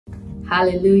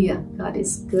Hallelujah. God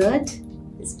is good.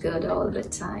 He's good all the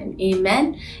time.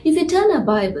 Amen. If you turn a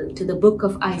Bible to the book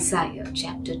of Isaiah,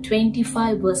 chapter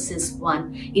 25, verses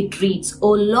 1, it reads,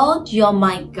 O Lord, you're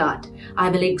my God. I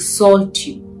will exalt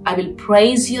you. I will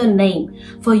praise your name,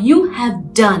 for you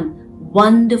have done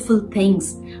wonderful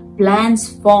things,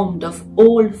 plans formed of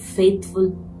old,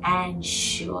 faithful and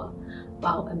sure.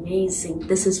 Wow, amazing.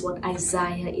 This is what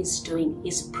Isaiah is doing.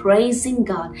 He's praising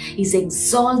God. He's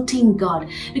exalting God.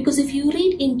 Because if you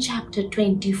read in chapter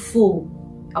 24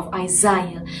 of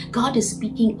Isaiah, God is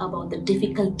speaking about the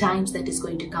difficult times that is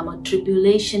going to come, a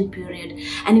tribulation period.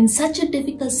 And in such a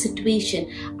difficult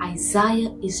situation,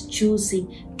 Isaiah is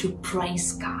choosing to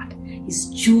praise God.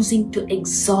 He's choosing to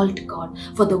exalt God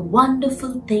for the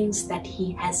wonderful things that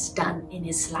He has done in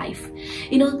his life.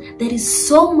 You know, there is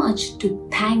so much to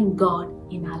thank God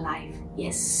in our life.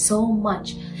 Yes, so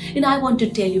much. You know, I want to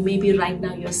tell you, maybe right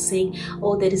now you're saying,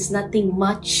 oh, there is nothing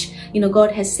much. You know,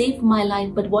 God has saved my life,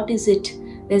 but what is it?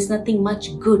 There's nothing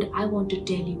much good. I want to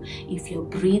tell you, if you're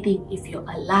breathing, if you're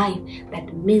alive,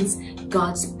 that means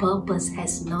God's purpose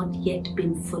has not yet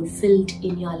been fulfilled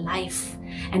in your life.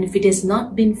 And if it has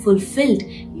not been fulfilled,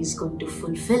 He's going to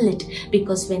fulfill it.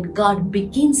 Because when God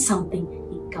begins something,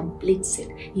 He completes it.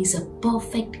 He's a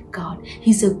perfect God.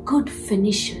 He's a good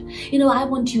finisher. You know, I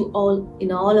want you all,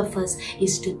 all of us,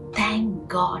 is to thank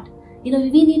God. You know,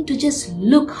 we need to just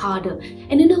look harder.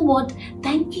 And you know what?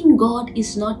 Thanking God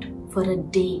is not for a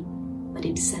day, but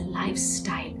it's a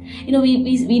lifestyle. You know,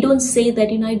 we don't say that,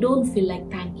 I don't feel like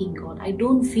thanking God. I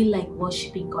don't feel like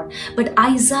worshiping God. But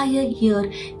Isaiah here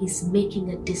is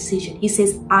making a decision. He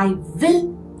says, I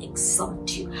will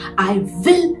exalt you. I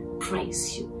will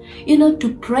praise you. You know,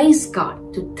 to praise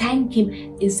God, to thank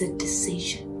Him is a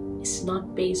decision. It's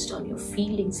not based on your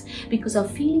feelings, because our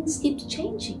feelings keep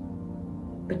changing.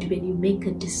 But when you make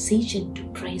a decision to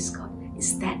praise God,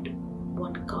 is that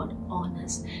what God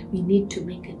honors? We need to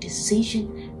make a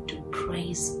decision to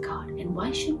praise God. And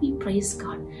why should we praise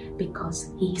God?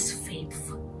 Because He is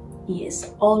faithful. He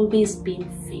has always been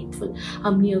faithful.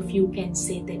 How many of you can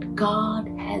say that God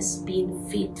has been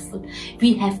faithful?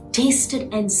 We have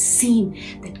tasted and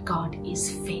seen that God is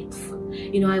faithful.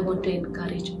 You know, I want to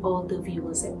encourage all the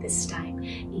viewers at this time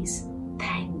is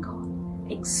thank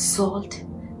God, exalt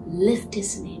Him, lift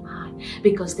His name high,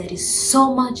 because there is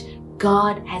so much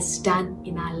God has done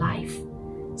in our life.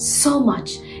 So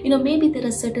much. You know, maybe there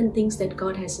are certain things that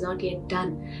God has not yet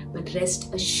done, but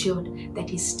rest assured that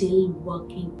He's still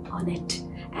working on it.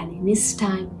 And in His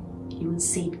time, you will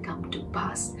see it come to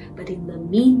pass. But in the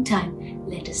meantime,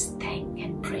 let us thank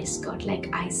and praise God.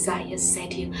 Like Isaiah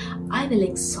said here, I will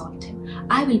exalt Him.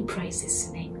 I will praise His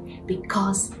name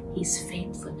because He's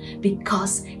faithful,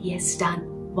 because He has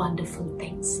done wonderful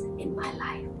things in my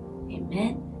life.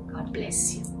 Amen. God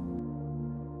bless you.